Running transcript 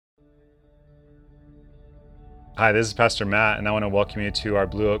Hi, this is Pastor Matt, and I want to welcome you to our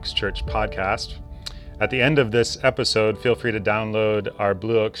Blue Oaks Church podcast. At the end of this episode, feel free to download our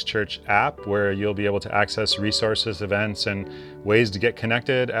Blue Oaks Church app, where you'll be able to access resources, events, and ways to get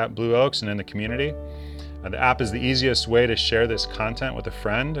connected at Blue Oaks and in the community. The app is the easiest way to share this content with a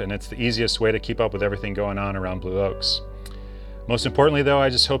friend, and it's the easiest way to keep up with everything going on around Blue Oaks. Most importantly, though, I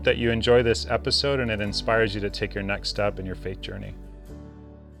just hope that you enjoy this episode and it inspires you to take your next step in your faith journey.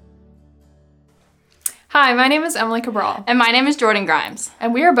 Hi, my name is Emily Cabral. And my name is Jordan Grimes.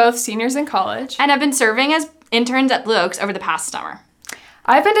 And we are both seniors in college. And have been serving as interns at Blue Oaks over the past summer.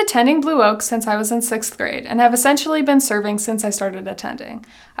 I've been attending Blue Oaks since I was in 6th grade and have essentially been serving since I started attending.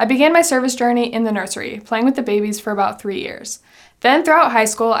 I began my service journey in the nursery, playing with the babies for about 3 years. Then throughout high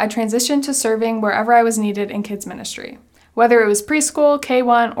school, I transitioned to serving wherever I was needed in kids ministry. Whether it was preschool,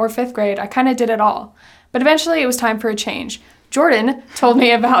 K-1, or 5th grade, I kind of did it all. But eventually it was time for a change. Jordan told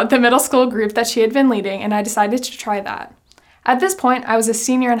me about the middle school group that she had been leading, and I decided to try that. At this point, I was a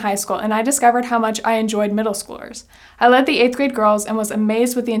senior in high school, and I discovered how much I enjoyed middle schoolers. I led the 8th grade girls and was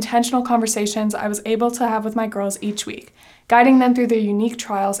amazed with the intentional conversations I was able to have with my girls each week, guiding them through their unique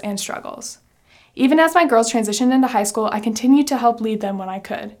trials and struggles. Even as my girls transitioned into high school, I continued to help lead them when I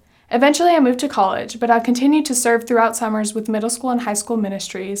could. Eventually, I moved to college, but I continued to serve throughout summers with middle school and high school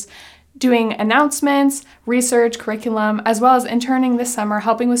ministries, doing announcements, research, curriculum, as well as interning this summer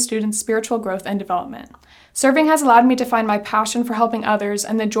helping with students' spiritual growth and development. Serving has allowed me to find my passion for helping others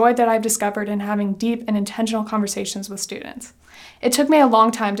and the joy that I've discovered in having deep and intentional conversations with students. It took me a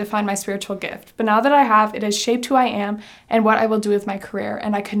long time to find my spiritual gift, but now that I have, it has shaped who I am and what I will do with my career,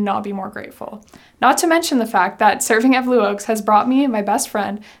 and I could not be more grateful. Not to mention the fact that serving at Blue Oaks has brought me my best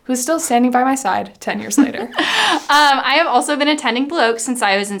friend, who is still standing by my side 10 years later. I have also been attending Blue Oaks since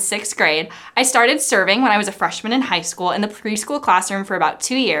I was in 6th grade. I started serving when I was a freshman in high school in the preschool classroom for about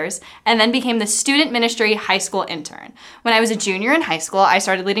 2 years, and then became the student ministry high school intern. When I was a junior in high school, I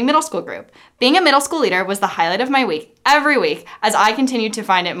started leading middle school group. Being a middle school leader was the highlight of my week, every week, as I continued to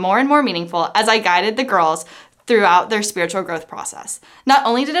find it more and more meaningful as I guided the girls throughout their spiritual growth process. Not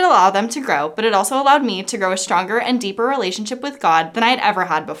only did it allow them to grow, but it also allowed me to grow a stronger and deeper relationship with God than I had ever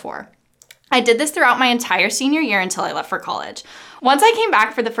had before. I did this throughout my entire senior year until I left for college. Once I came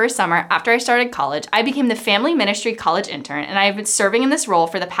back for the first summer after I started college, I became the family ministry college intern, and I have been serving in this role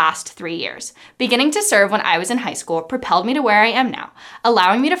for the past 3 years. Beginning to serve when I was in high school propelled me to where I am now,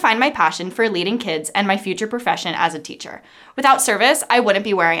 allowing me to find my passion for leading kids and my future profession as a teacher. Without service, I wouldn't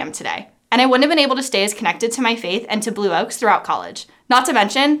be where I am today. And I wouldn't have been able to stay as connected to my faith and to Blue Oaks throughout college. Not to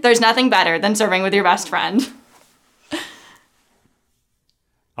mention, there's nothing better than serving with your best friend.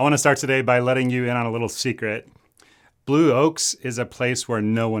 I want to start today by letting you in on a little secret. Blue Oaks is a place where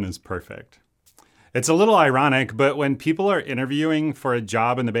no one is perfect. It's a little ironic, but when people are interviewing for a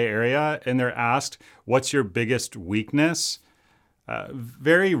job in the Bay Area and they're asked, what's your biggest weakness?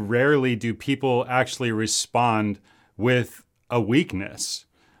 Very rarely do people actually respond with a weakness.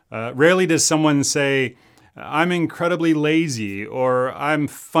 Rarely does someone say, I'm incredibly lazy or I'm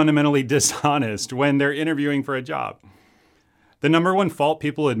fundamentally dishonest when they're interviewing for a job. The number one fault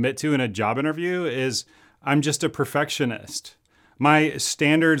people admit to in a job interview is, I'm just a perfectionist. My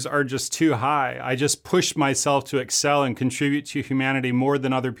standards are just too high. I just push myself to excel and contribute to humanity more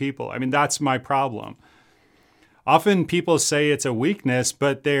than other people. I mean, that's my problem. Often people say it's a weakness,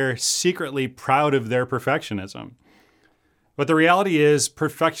 but they're secretly proud of their perfectionism. But the reality is,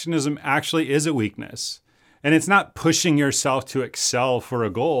 perfectionism actually is a weakness. And it's not pushing yourself to excel for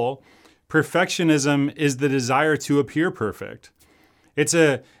a goal. Perfectionism is the desire to appear perfect. It's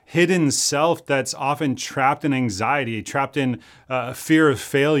a hidden self that's often trapped in anxiety, trapped in fear of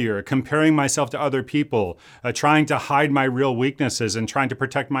failure, comparing myself to other people, trying to hide my real weaknesses and trying to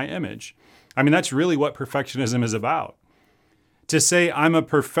protect my image. I mean, that's really what perfectionism is about. To say I'm a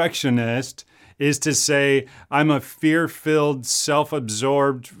perfectionist is to say I'm a fear-filled,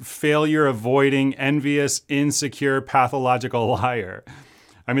 self-absorbed, failure-avoiding, envious, insecure, pathological liar.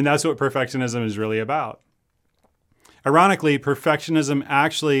 I mean, that's what perfectionism is really about. Ironically, perfectionism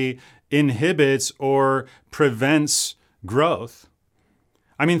actually inhibits or prevents growth.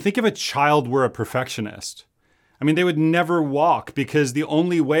 I mean, think if a child were a perfectionist. I mean, they would never walk because the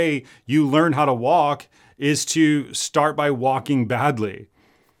only way you learn how to walk is to start by walking badly.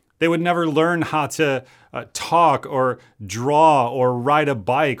 They would never learn how to talk or draw or ride a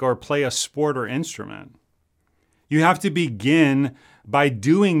bike or play a sport or instrument. You have to begin by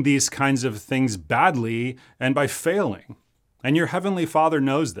doing these kinds of things badly and by failing. And your Heavenly Father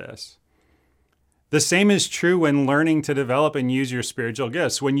knows this. The same is true when learning to develop and use your spiritual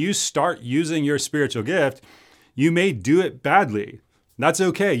gifts. When you start using your spiritual gift, you may do it badly. That's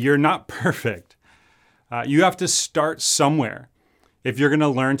okay. You're not perfect. You have to start somewhere if you're going to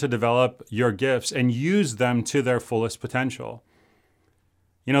learn to develop your gifts and use them to their fullest potential.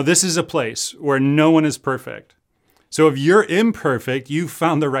 This is a place where no one is perfect. So if you're imperfect, you've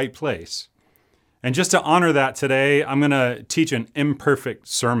found the right place. And just to honor that today, I'm going to teach an imperfect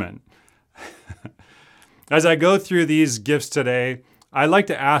sermon. As I go through these gifts today, I'd like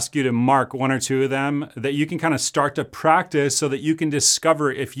to ask you to mark one or two of them that you can kind of start to practice so that you can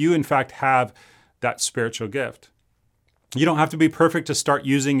discover if you in fact have that spiritual gift. You don't have to be perfect to start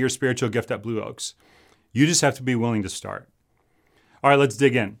using your spiritual gift at Blue Oaks. You just have to be willing to start. All right, let's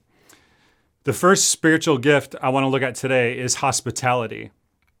dig in. The first spiritual gift I want to look at today is hospitality.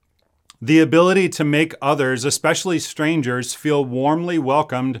 The ability to make others, especially strangers, feel warmly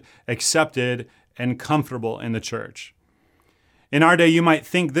welcomed, accepted, and comfortable in the church. In our day, you might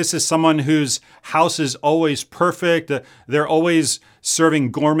think this is someone whose house is always perfect. They're always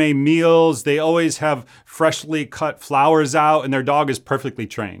serving gourmet meals. They always have freshly cut flowers out, and their dog is perfectly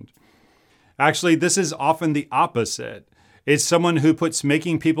trained. Actually, this is often the opposite. It's someone who puts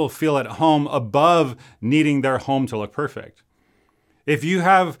making people feel at home above needing their home to look perfect. If you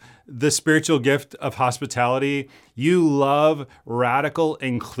have the spiritual gift of hospitality, you love radical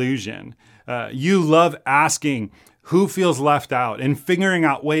inclusion. You love asking who feels left out and figuring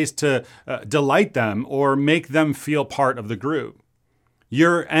out ways to delight them or make them feel part of the group.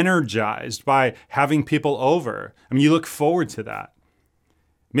 You're energized by having people over. You look forward to that.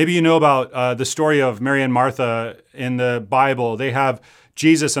 Maybe you know about the story of Mary and Martha in the Bible. They have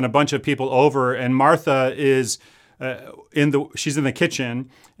Jesus and a bunch of people over, and Martha is she's in the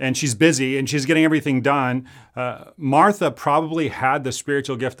kitchen and she's busy and she's getting everything done. Martha probably had the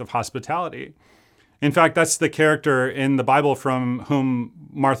spiritual gift of hospitality. In fact, that's the character in the Bible from whom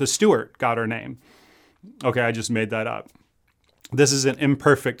Martha Stewart got her name. Okay, I just made that up. This is an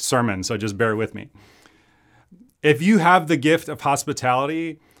imperfect sermon, so just bear with me. If you have the gift of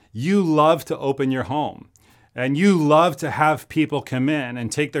hospitality, you love to open your home. And you love to have people come in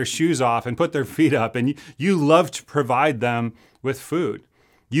and take their shoes off and put their feet up. And you love to provide them with food.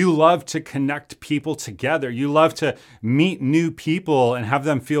 You love to connect people together. You love to meet new people and have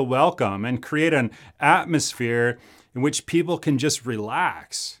them feel welcome and create an atmosphere in which people can just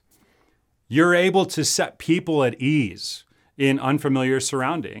relax. You're able to set people at ease in unfamiliar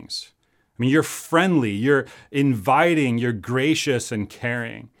surroundings. You're friendly, you're inviting, you're gracious and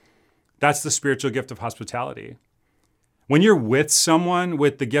caring. That's the spiritual gift of hospitality. When you're with someone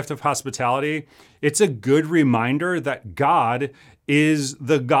with the gift of hospitality, it's a good reminder that God is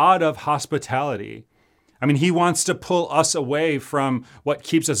the God of hospitality. He wants to pull us away from what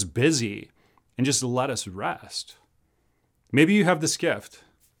keeps us busy and just let us rest. Maybe you have this gift.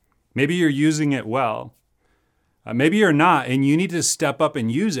 Maybe you're using it well. Maybe you're not, and you need to step up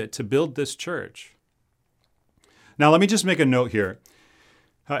and use it to build this church. Now, let me just make a note here.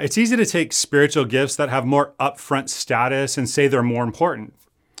 It's easy to take spiritual gifts that have more upfront status and say they're more important.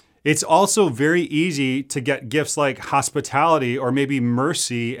 It's also very easy to get gifts like hospitality or maybe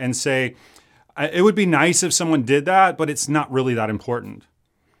mercy and say, it would be nice if someone did that, but it's not really that important.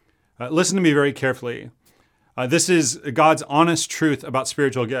 Listen to me very carefully. This is God's honest truth about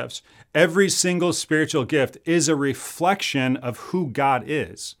spiritual gifts. Every single spiritual gift is a reflection of who God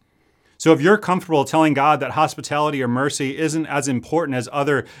is. So if you're comfortable telling God that hospitality or mercy isn't as important as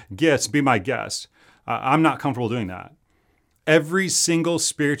other gifts, be my guest. I'm not comfortable doing that. Every single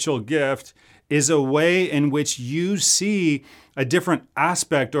spiritual gift is a way in which you see a different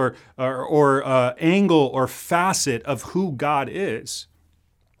aspect or angle or facet of who God is.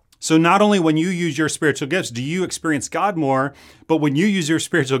 So not only when you use your spiritual gifts do you experience God more, but when you use your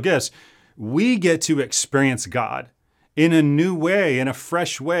spiritual gifts, we get to experience God in a new way, in a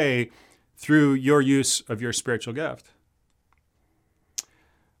fresh way, through your use of your spiritual gift.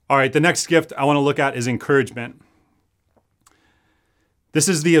 All right, the next gift I want to look at is encouragement. This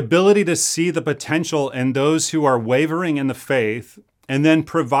is the ability to see the potential in those who are wavering in the faith and then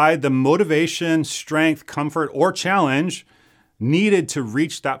provide the motivation, strength, comfort, or challenge needed to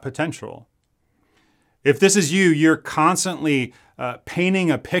reach that potential. If this is you, you're constantly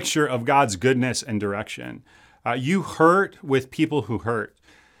painting a picture of God's goodness and direction. You hurt with people who hurt.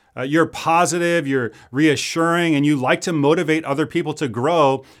 You're positive, you're reassuring, and you like to motivate other people to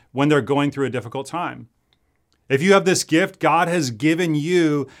grow when they're going through a difficult time. If you have this gift, God has given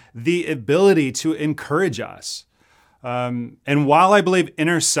you the ability to encourage us. And while I believe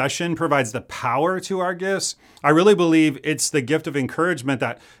intercession provides the power to our gifts, I really believe it's the gift of encouragement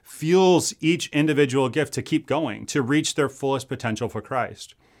that fuels each individual gift to keep going, to reach their fullest potential for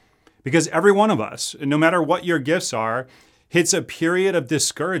Christ. Because every one of us, no matter what your gifts are, hits a period of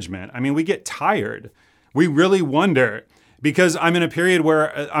discouragement. We get tired. We really wonder, because I'm in a period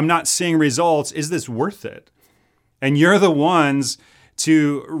where I'm not seeing results, is this worth it? And you're the ones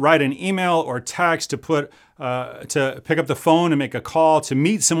to write an email or text, to pick up the phone and make a call, to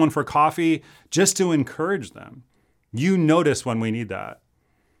meet someone for coffee, just to encourage them. You notice when we need that.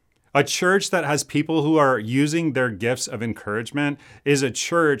 A church that has people who are using their gifts of encouragement is a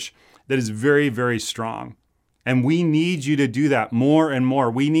church that is very, very strong. And we need you to do that more and more.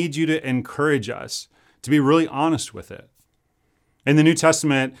 We need you to encourage us, to be really honest with it. In the New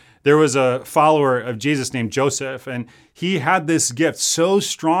Testament, there was a follower of Jesus named Joseph, and he had this gift so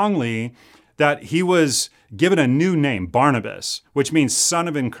strongly that he was given a new name, Barnabas, which means son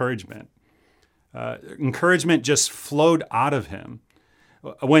of encouragement. Encouragement just flowed out of him.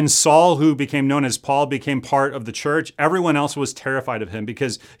 When Saul, who became known as Paul, became part of the church, everyone else was terrified of him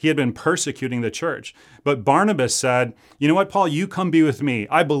because he had been persecuting the church. But Barnabas said, you know what, Paul, you come be with me.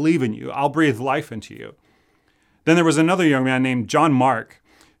 I believe in you. I'll breathe life into you. Then there was another young man named John Mark,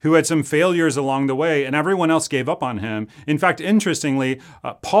 who had some failures along the way, and everyone else gave up on him. In fact, interestingly,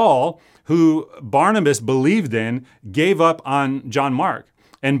 Paul, who Barnabas believed in, gave up on John Mark.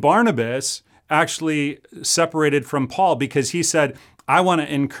 And Barnabas actually separated from Paul because he said, I want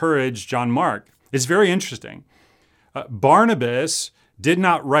to encourage John Mark. It's very interesting. Barnabas did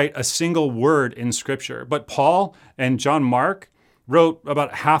not write a single word in Scripture, but Paul and John Mark wrote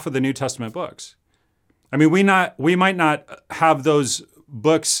about half of the New Testament books. I mean, we might not have those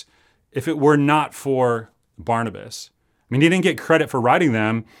books if it were not for Barnabas. I mean, he didn't get credit for writing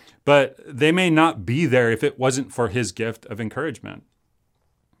them, but they may not be there if it wasn't for his gift of encouragement.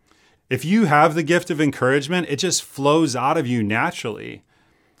 If you have the gift of encouragement, it just flows out of you naturally.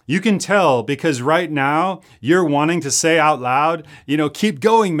 You can tell because right now you're wanting to say out loud, keep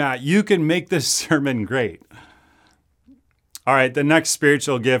going, Matt. You can make this sermon great. All right, the next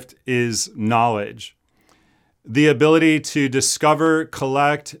spiritual gift is knowledge. The ability to discover,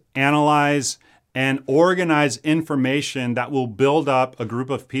 collect, analyze, and organize information that will build up a group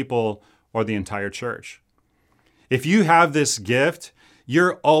of people or the entire church. If you have this gift,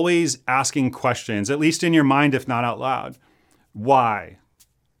 you're always asking questions, at least in your mind, if not out loud. Why?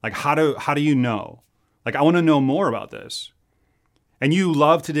 Like, how do you know? Like, I want to know more about this. And you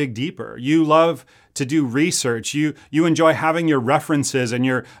love to dig deeper. You love to do research. You enjoy having your references and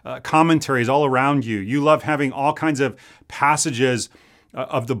your commentaries all around you. You love having all kinds of passages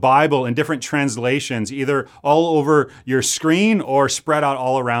of the Bible in different translations, either all over your screen or spread out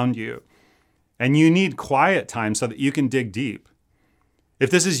all around you. And you need quiet time so that you can dig deep. If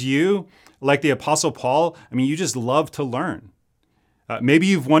this is you, like the Apostle Paul, you just love to learn. Maybe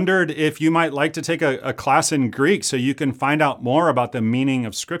you've wondered if you might like to take a class in Greek so you can find out more about the meaning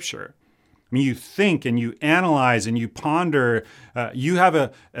of Scripture. You think and you analyze and you ponder. You have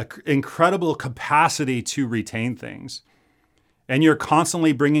an incredible capacity to retain things. And you're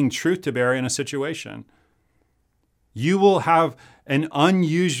constantly bringing truth to bear in a situation. You will have an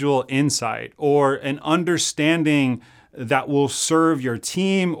unusual insight or an understanding that will serve your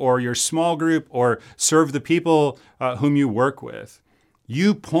team or your small group or serve the people whom you work with.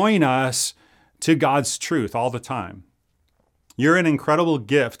 You point us to God's truth all the time. You're an incredible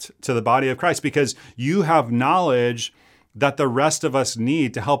gift to the body of Christ because you have knowledge that the rest of us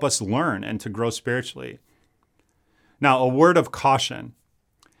need to help us learn and to grow spiritually. Now, a word of caution,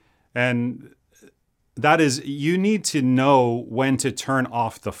 and that is you need to know when to turn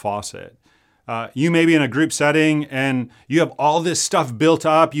off the faucet. You may be in a group setting and you have all this stuff built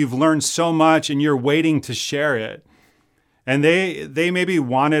up. You've learned so much and you're waiting to share it. And they maybe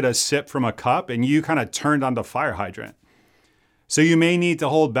wanted a sip from a cup and you kind of turned on the fire hydrant. So you may need to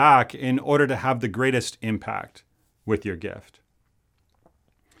hold back in order to have the greatest impact with your gift.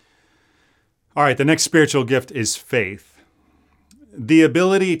 All right, the next spiritual gift is faith. The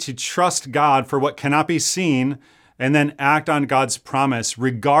ability to trust God for what cannot be seen and then act on God's promise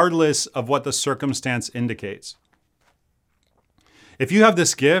regardless of what the circumstance indicates. If you have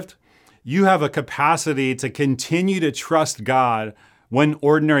this gift, you have a capacity to continue to trust God when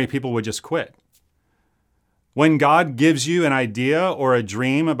ordinary people would just quit. When God gives you an idea or a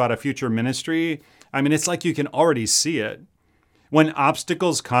dream about a future ministry, it's like you can already see it. When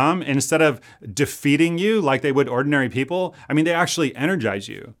obstacles come, instead of defeating you like they would ordinary people, they actually energize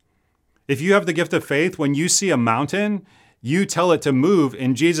you. If you have the gift of faith, when you see a mountain, you tell it to move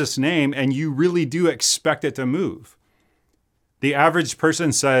in Jesus' name, and you really do expect it to move. The average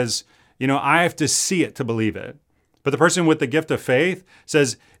person says, I have to see it to believe it. But the person with the gift of faith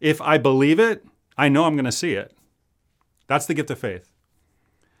says, if I believe it, I know I'm going to see it. That's the gift of faith.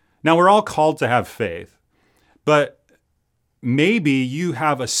 Now, we're all called to have faith, but maybe you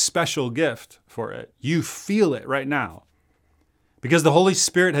have a special gift for it. You feel it right now. Because the Holy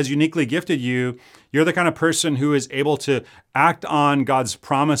Spirit has uniquely gifted you, you're the kind of person who is able to act on God's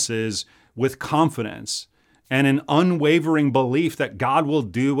promises with confidence and an unwavering belief that God will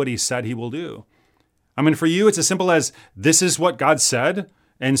do what he said he will do. I mean, for you, it's as simple as this is what God said,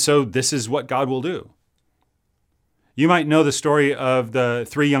 and so this is what God will do. You might know the story of the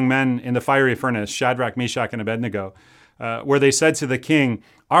three young men in the fiery furnace, Shadrach, Meshach, and Abednego, where they said to the king,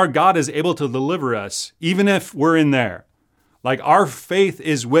 our God is able to deliver us, even if we're in there. Like our faith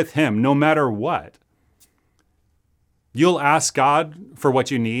is with him no matter what. You'll ask God for what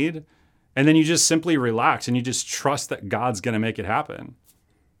you need, and then you just simply relax and you just trust that God's going to make it happen.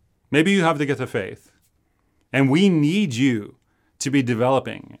 Maybe you have the gift of faith, and we need you to be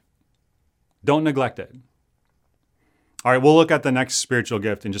developing it. Don't neglect it. All right, we'll look at the next spiritual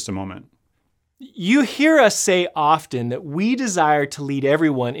gift in just a moment. You hear us say often that we desire to lead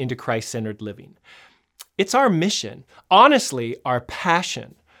everyone into Christ-centered living. It's our mission, honestly, our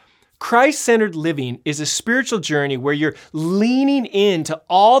passion. Christ-centered living is a spiritual journey where you're leaning into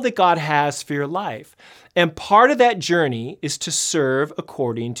all that God has for your life. And part of that journey is to serve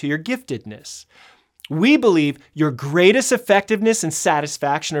according to your giftedness. We believe your greatest effectiveness and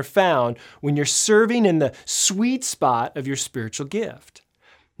satisfaction are found when you're serving in the sweet spot of your spiritual gift.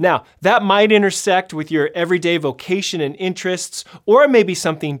 Now, that might intersect with your everyday vocation and interests, or it may be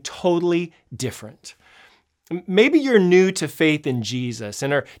something totally different. Maybe you're new to faith in Jesus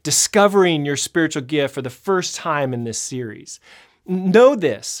and are discovering your spiritual gift for the first time in this series. Know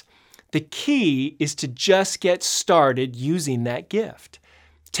this, the key is to just get started using that gift.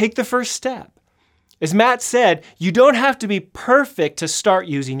 Take the first step. As Matt said, you don't have to be perfect to start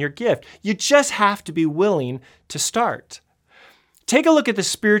using your gift. You just have to be willing to start. Take a look at the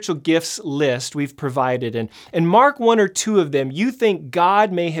spiritual gifts list we've provided and mark one or two of them you think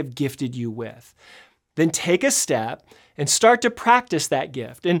God may have gifted you with. Then take a step and start to practice that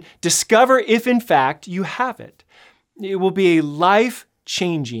gift and discover if in fact you have it. It will be a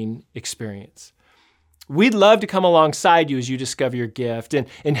life-changing experience. We'd love to come alongside you as you discover your gift and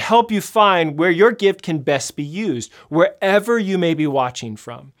help you find where your gift can best be used, wherever you may be watching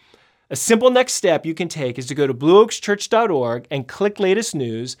from. A simple next step you can take is to go to blueoakschurch.org and click Latest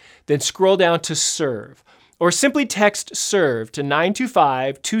News, then scroll down to Serve. Or simply text SERVE to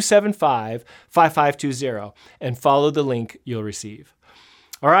 925-275-5520 and follow the link you'll receive.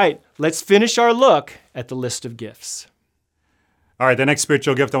 All right, let's finish our look at the list of gifts. All right, the next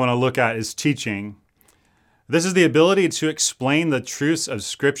spiritual gift I want to look at is teaching. This is the ability to explain the truths of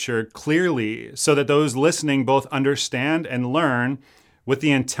Scripture clearly so that those listening both understand and learn with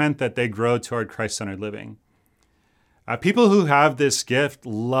the intent that they grow toward Christ-centered living. People who have this gift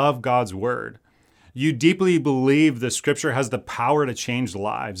love God's word. You deeply believe the Scripture has the power to change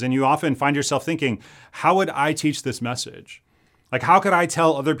lives, and you often find yourself thinking, how would I teach this message? Like, how could I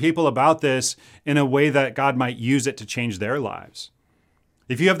tell other people about this in a way that God might use it to change their lives?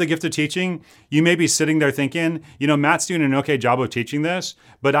 If you have the gift of teaching, you may be sitting there thinking, Matt's doing an okay job of teaching this,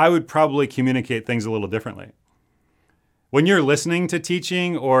 but I would probably communicate things a little differently. When you're listening to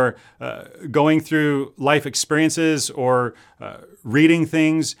teaching or going through life experiences or reading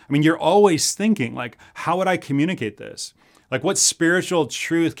things, you're always thinking, like, how would I communicate this? Like, what spiritual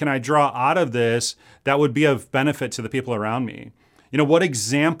truth can I draw out of this that would be of benefit to the people around me? What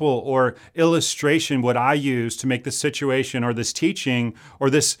example or illustration would I use to make this situation or this teaching or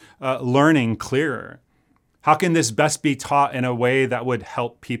this learning clearer? How can this best be taught in a way that would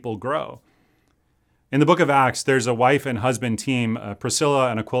help people grow? In the book of Acts, there's a wife and husband team,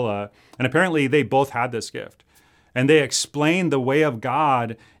 Priscilla and Aquila, and apparently they both had this gift. And they explain the way of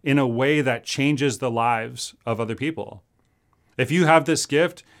God in a way that changes the lives of other people. If you have this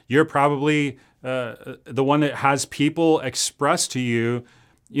gift, you're probably the one that has people express to you,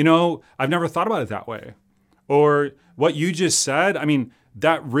 I've never thought about it that way. Or what you just said,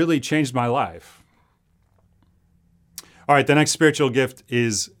 that really changed my life. All right, the next spiritual gift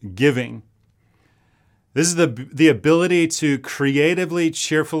is giving. This is the ability to creatively,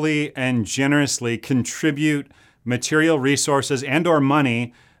 cheerfully, and generously contribute material resources and or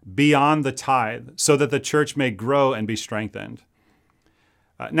money beyond the tithe so that the church may grow and be strengthened.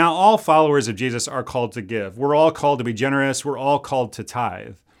 Now, all followers of Jesus are called to give. We're all called to be generous. We're all called to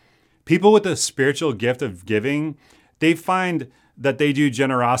tithe. People with the spiritual gift of giving, they find that they do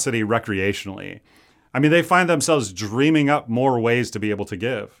generosity recreationally. They find themselves dreaming up more ways to be able to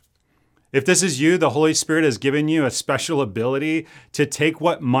give. If this is you, the Holy Spirit has given you a special ability to take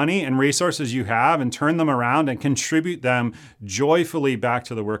what money and resources you have and turn them around and contribute them joyfully back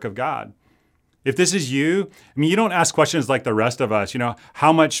to the work of God. If this is you, you don't ask questions like the rest of us,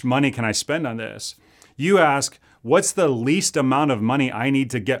 how much money can I spend on this? You ask, what's the least amount of money I need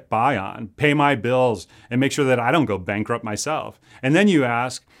to get by on, pay my bills, and make sure that I don't go bankrupt myself? And then you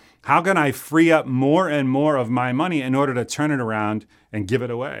ask, how can I free up more and more of my money in order to turn it around and give it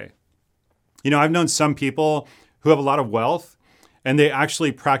away? I've known some people who have a lot of wealth, and they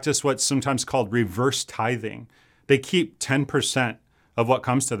actually practice what's sometimes called reverse tithing. They keep 10% of what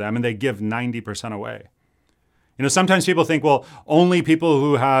comes to them, and they give 90% away. Sometimes people think, well, only people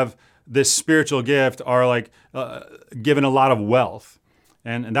who have this spiritual gift are given a lot of wealth.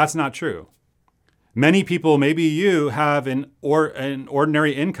 And that's not true. Many people, maybe you, have an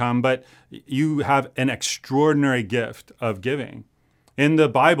ordinary income, but you have an extraordinary gift of giving. In the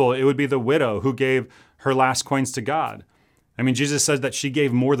Bible, it would be the widow who gave her last coins to God. Jesus says that she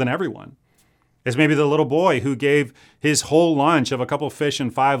gave more than everyone. It's maybe the little boy who gave his whole lunch of a couple fish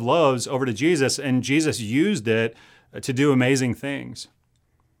and 5 loaves over to Jesus, and Jesus used it to do amazing things.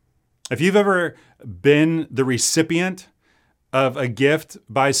 If you've ever been the recipient of a gift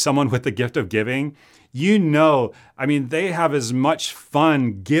by someone with the gift of giving, they have as much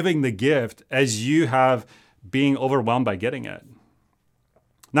fun giving the gift as you have being overwhelmed by getting it.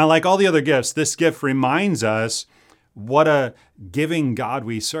 Now, like all the other gifts, this gift reminds us what a giving God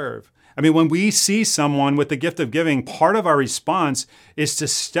we serve. When we see someone with the gift of giving, part of our response is to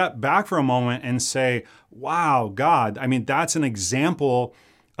step back for a moment and say, wow, God, that's an example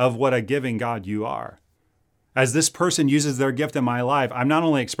of what a giving God you are. As this person uses their gift in my life, I'm not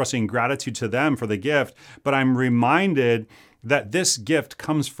only expressing gratitude to them for the gift, but I'm reminded that this gift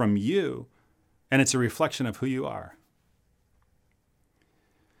comes from you, and it's a reflection of who you are.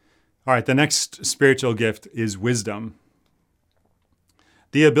 All right, the next spiritual gift is wisdom.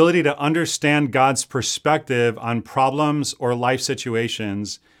 The ability to understand God's perspective on problems or life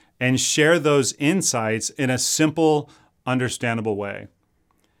situations and share those insights in a simple, understandable way.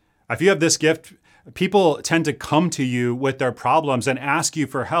 If you have this gift, people tend to come to you with their problems and ask you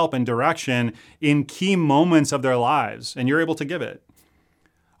for help and direction in key moments of their lives, and you're able to give it.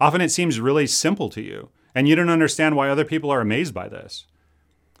 Often it seems really simple to you, and you don't understand why other people are amazed by this.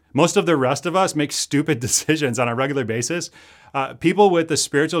 Most of the rest of us make stupid decisions on a regular basis. People with the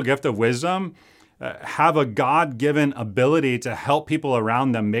spiritual gift of wisdom have a God-given ability to help people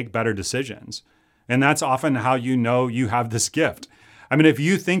around them make better decisions. And that's often how you know you have this gift. If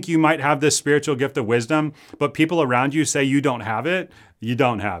you think you might have this spiritual gift of wisdom, but people around you say you don't have it, you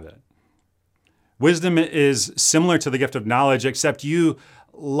don't have it. Wisdom is similar to the gift of knowledge, except you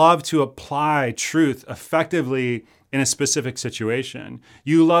love to apply truth effectively in a specific situation.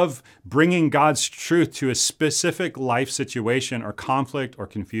 You love bringing God's truth to a specific life situation or conflict or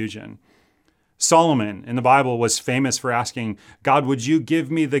confusion. Solomon in the Bible was famous for asking, God, would you give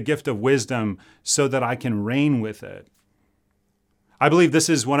me the gift of wisdom so that I can reign with it? I believe this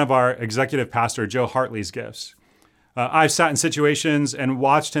is one of our executive pastor, Joe Hartley's gifts. I've sat in situations and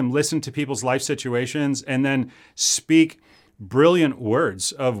watched him listen to people's life situations and then speak brilliant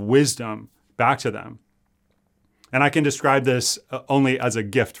words of wisdom back to them. And I can describe this only as a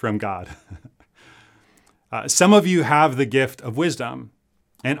gift from God. Some of you have the gift of wisdom,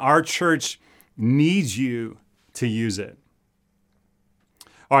 and our church needs you to use it.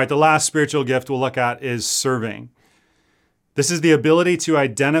 All right, the last spiritual gift we'll look at is serving. This is the ability to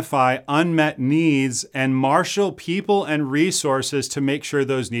identify unmet needs and marshal people and resources to make sure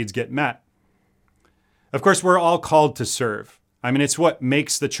those needs get met. Of course, we're all called to serve. It's what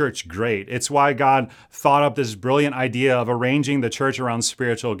makes the church great. It's why God thought up this brilliant idea of arranging the church around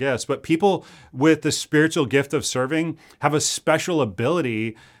spiritual gifts. But people with the spiritual gift of serving have a special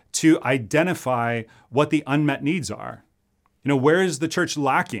ability to identify what the unmet needs are. Where is the church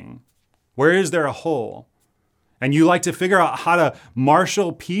lacking? Where is there a hole? And you like to figure out how to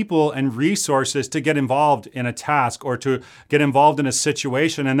marshal people and resources to get involved in a task or to get involved in a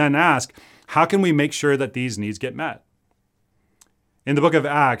situation and then ask, how can we make sure that these needs get met? In the book of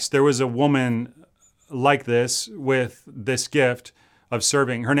Acts, there was a woman like this with this gift of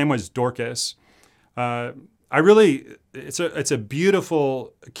serving. Her name was Dorcas. It's a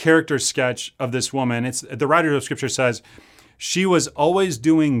beautiful character sketch of this woman. The writer of Scripture says, she was always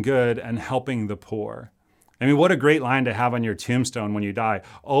doing good and helping the poor. What a great line to have on your tombstone when you die.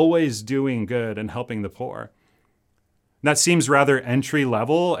 Always doing good and helping the poor. That seems rather entry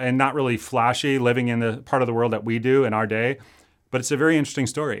level and not really flashy living in the part of the world that we do in our day. But it's a very interesting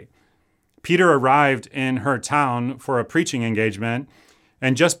story. Peter arrived in her town for a preaching engagement,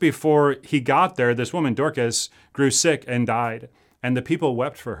 and just before he got there, this woman, Dorcas, grew sick and died, and the people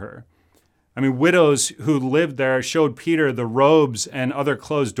wept for her. Widows who lived there showed Peter the robes and other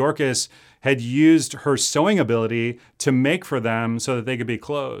clothes Dorcas had used her sewing ability to make for them so that they could be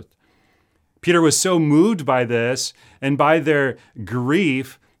clothed. Peter was so moved by this and by their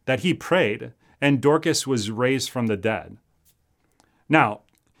grief that he prayed, and Dorcas was raised from the dead. Now,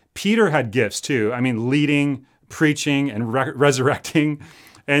 Peter had gifts too. I mean, leading, preaching, and resurrecting.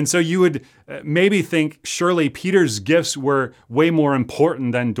 And so you would maybe think surely Peter's gifts were way more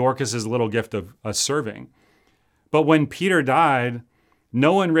important than Dorcas's little gift of serving. But when Peter died,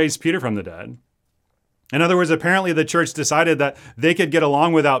 no one raised Peter from the dead. In other words, apparently the church decided that they could get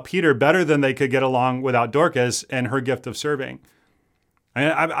along without Peter better than they could get along without Dorcas and her gift of serving.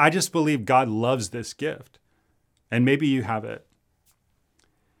 I just believe God loves this gift. And maybe you have it.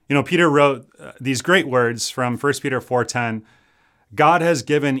 You know, Peter wrote these great words from 1 Peter 4:10. God has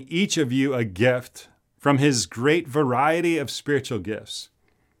given each of you a gift from his great variety of spiritual gifts.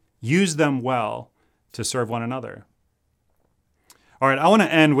 Use them well to serve one another. All right, I want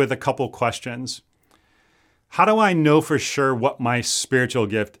to end with a couple questions. How do I know for sure what my spiritual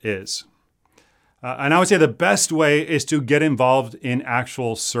gift is? And I would say the best way is to get involved in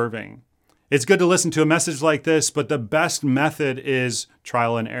actual serving. It's good to listen to a message like this, but the best method is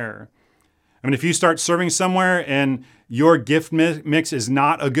trial and error. I mean, if you start serving somewhere and your gift mix is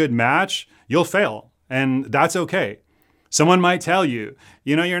not a good match, you'll fail, and that's okay. Someone might tell you,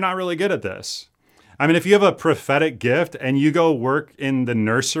 you're not really good at this. I mean, if you have a prophetic gift and you go work in the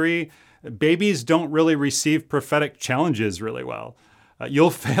nursery, babies don't really receive prophetic challenges really well.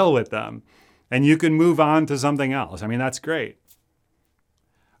 You'll fail with them, and you can move on to something else. I mean, that's great.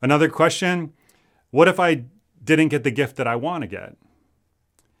 Another question, what if I didn't get the gift that I want to get?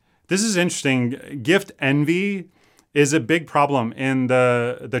 This is interesting. Gift envy is a big problem in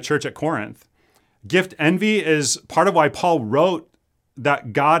the church at Corinth. Gift envy is part of why Paul wrote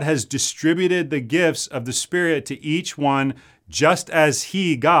that God has distributed the gifts of the Spirit to each one just as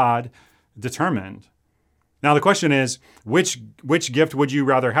he, God, determined. Now the question is, which gift would you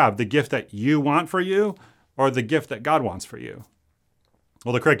rather have? The gift that you want for you or the gift that God wants for you?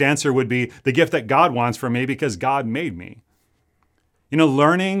 Well, the correct answer would be the gift that God wants for me because God made me.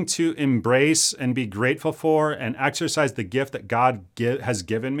 Learning to embrace and be grateful for and exercise the gift that God has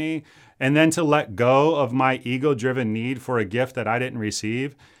given me, and then to let go of my ego-driven need for a gift that I didn't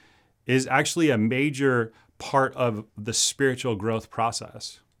receive is actually a major part of the spiritual growth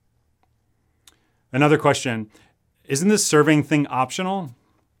process. Another question, isn't this serving thing optional?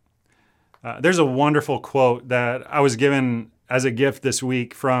 There's a wonderful quote that I was given as a gift this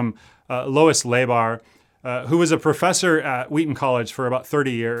week from Lois Lebar, who was a professor at Wheaton College for about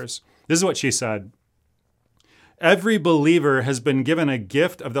 30 years. This is what she said. Every believer has been given a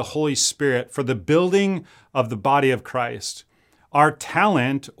gift of the Holy Spirit for the building of the body of Christ. Our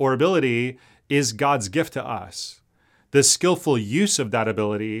talent or ability is God's gift to us. The skillful use of that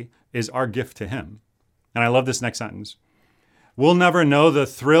ability is our gift to him. And I love this next sentence. We'll never know the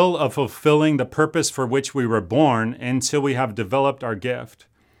thrill of fulfilling the purpose for which we were born until we have developed our gift.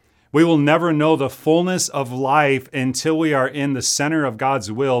 We will never know the fullness of life until we are in the center of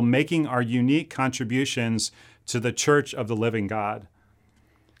God's will, making our unique contributions to the church of the living God.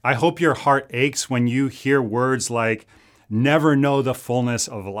 I hope your heart aches when you hear words like, never know the fullness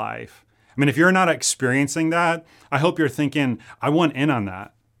of life. I mean, if you're not experiencing that, I hope you're thinking, I want in on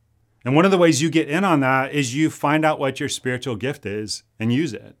that. And one of the ways you get in on that is you find out what your spiritual gift is and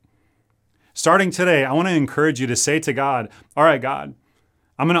use it. Starting today, I want to encourage you to say to God, all right, God,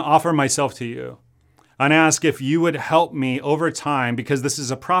 I'm going to offer myself to you and ask if you would help me over time, because this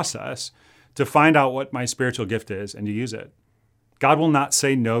is a process, to find out what my spiritual gift is and to use it. God will not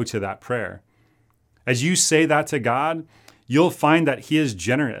say no to that prayer. As you say that to God, you'll find that he is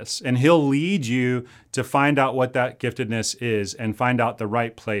generous and he'll lead you to find out what that giftedness is and find out the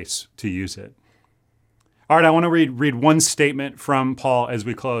right place to use it. All right, I want to read one statement from Paul as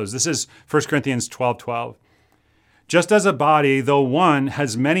we close. This is 1 Corinthians 12:12. Just as a body, though one,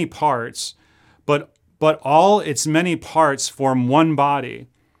 has many parts, but all its many parts form one body,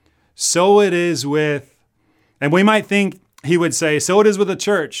 so it is with, and we might think he would say, so it is with the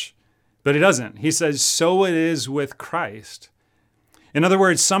church, but he doesn't. He says, so it is with Christ. In other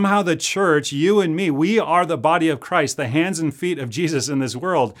words, somehow the church, you and me, we are the body of Christ, the hands and feet of Jesus in this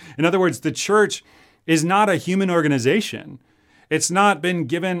world. In other words, the church is not a human organization. It's not been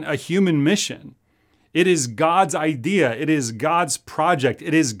given a human mission. It is God's idea. It is God's project.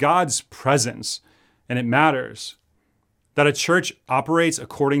 It is God's presence. And it matters that a church operates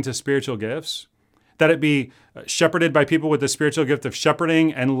according to spiritual gifts, that it be shepherded by people with the spiritual gift of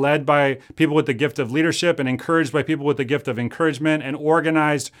shepherding and led by people with the gift of leadership and encouraged by people with the gift of encouragement and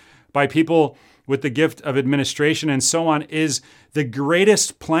organized by people with the gift of administration and so on is the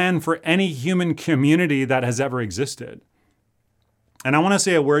greatest plan for any human community that has ever existed. And I want to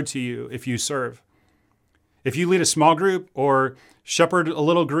say a word to you if you serve. If you lead a small group or shepherd a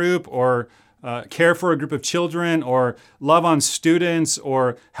little group or care for a group of children or love on students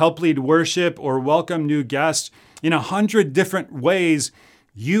or help lead worship or welcome new guests, in 100 different ways,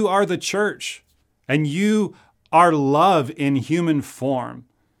 you are the church and you are love in human form.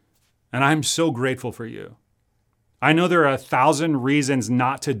 And I'm so grateful for you. I know there are 1,000 reasons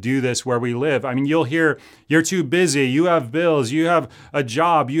not to do this where we live. I mean, you'll hear you're too busy, you have bills, you have a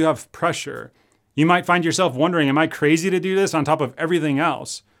job, you have pressure. You might find yourself wondering, am I crazy to do this on top of everything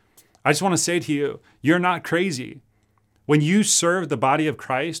else? I just want to say to you, you're not crazy. When you serve the body of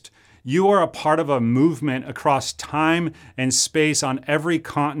Christ, you are a part of a movement across time and space on every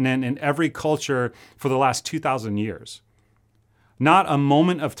continent and every culture for the last 2,000 years. Not a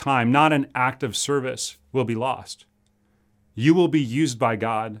moment of time, not an act of service will be lost. You will be used by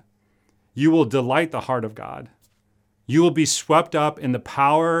God. You will delight the heart of God. You will be swept up in the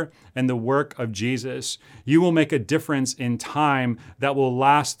power and the work of Jesus. You will make a difference in time that will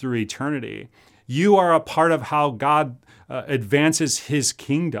last through eternity. You are a part of how God advances his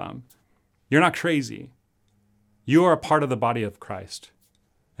kingdom. You're not crazy. You are a part of the body of Christ.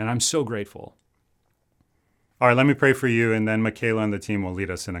 And I'm so grateful. All right, let me pray for you, and then Michaela and the team will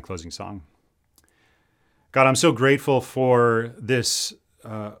lead us in a closing song. God, I'm so grateful for this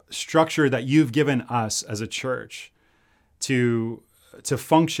structure that you've given us as a church to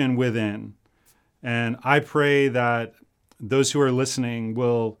function within. And I pray that those who are listening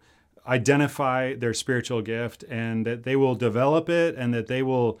will identify their spiritual gift and that they will develop it and that they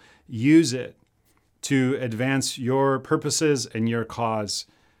will use it to advance your purposes and your cause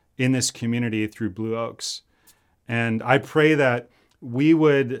in this community through Blue Oaks. And I pray that we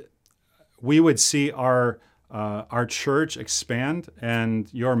would see our church expand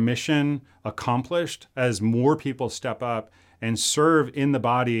and your mission accomplished as more people step up and serve in the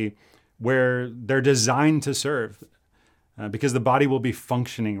body where they're designed to serve, because the body will be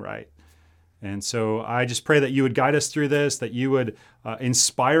functioning right. And so I just pray that you would guide us through this, that you would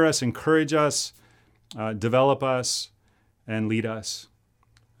inspire us, encourage us, develop us, and lead us.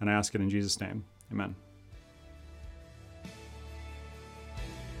 And I ask it in Jesus' name. Amen.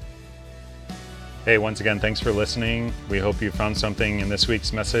 Hey, once again, thanks for listening. We hope you found something in this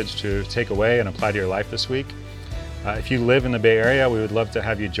week's message to take away and apply to your life this week. If you live in the Bay Area, we would love to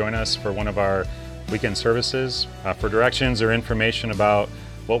have you join us for one of our weekend services. For directions or information about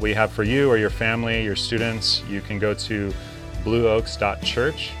what we have for you or your family, your students, you can go to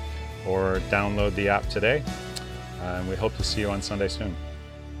blueoaks.church or download the app today. And we hope to see you on Sunday soon.